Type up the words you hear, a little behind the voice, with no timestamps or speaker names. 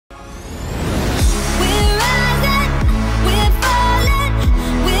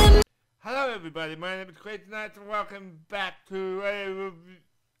everybody, my name is Crazy Nights and welcome back to a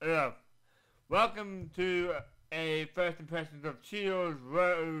review. Welcome to a first impressions of Chios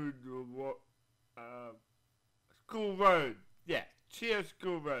School Road. Yeah, Chios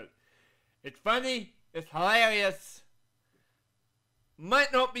School Road. It's funny, it's hilarious.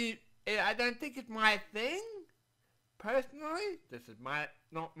 Might not be, I don't think it's my thing. Personally, this is my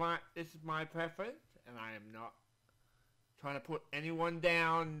preference, and I am not trying to put anyone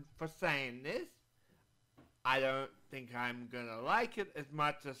down for saying this. I don't think I'm gonna like it as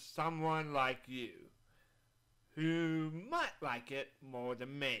much as someone like you, who might like it more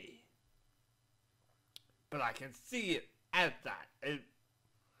than me. But I can see it as that. It's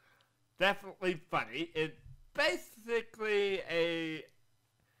definitely funny. It's basically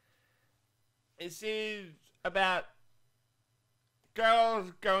it seems about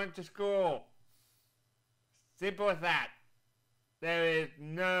girls going to school. Simple as that. There is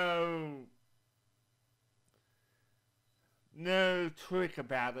no trick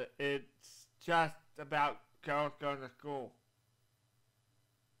about it. It's just about girls going to school.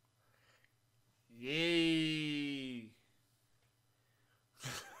 Yay.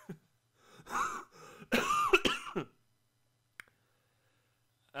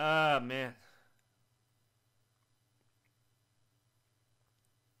 Oh, man.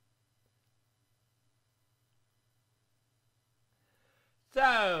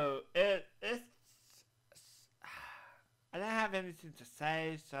 So, it's... I don't have anything to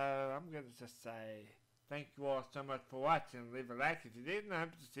say, so I'm going to just say thank you all so much for watching. Leave a like if you did, and I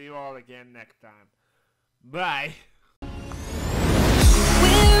hope to see you all again next time. Bye.